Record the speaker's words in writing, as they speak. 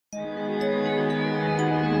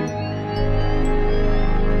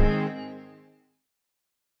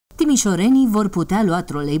Timisorenii vor putea lua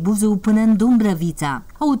troleibuzul până în Dumbravita.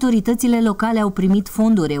 Autoritățile locale au primit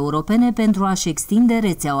fonduri europene pentru a-și extinde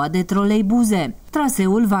rețeaua de troleibuze.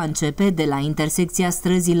 Traseul va începe de la intersecția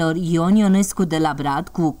străzilor Ion Ionescu de la Brad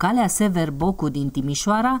cu Calea Sever Bocu din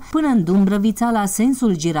Timisoara până în Dumbravita la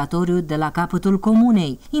sensul griratoriu de la capatul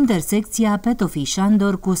comunei, intersecția Petofi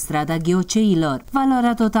Sandor cu strada Ghioceilor.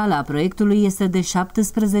 Valoarea totală a proiectului este de 17,2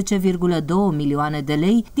 milioane de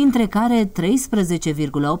lei, dintre care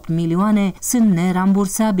 13,8 milioane sunt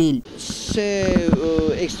nerambursabili. Se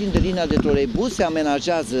extinde linia de troleibuz, se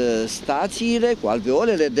amenajează stațiile cu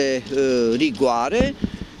alveolele de rigoare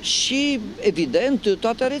și, evident,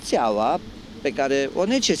 toată rețeaua pe care o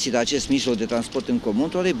necesită acest mijloc de transport în comun,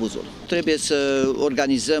 troleibuzul. Trebuie să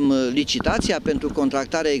organizăm licitația pentru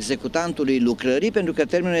contractarea executantului lucrării, pentru că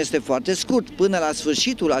termenul este foarte scurt. Până la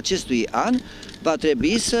sfârșitul acestui an va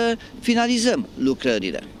trebui să finalizăm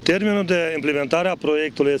lucrările. Termenul de implementare a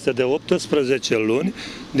proiectului este de 18 luni,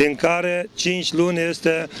 din care 5 luni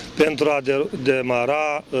este pentru a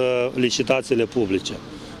demara licitațiile publice.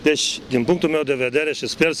 Deci, din punctul meu de vedere, și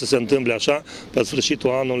sper să se întâmple așa, pe sfârșitul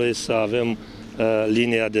anului să avem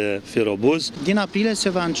linia de firobuz. Din aprilie se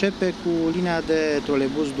va începe cu linia de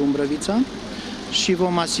troleibuz Dumbravita și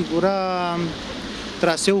vom asigura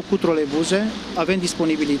traseul cu troleibuze, avem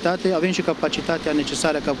disponibilitate, avem și capacitatea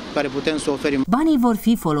necesară care putem să oferim. Banii vor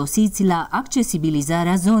fi folosiți la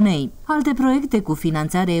accesibilizarea zonei. Alte proiecte cu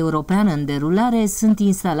finanțare europeană în derulare sunt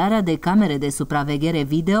instalarea de camere de supraveghere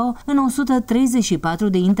video în 134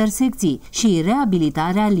 de intersecții și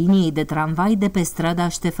reabilitarea liniei de tramvai de pe strada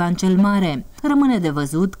Ștefan cel Mare. Rămâne de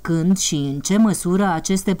văzut când și în ce măsură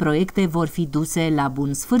aceste proiecte vor fi duse la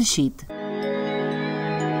bun sfârșit.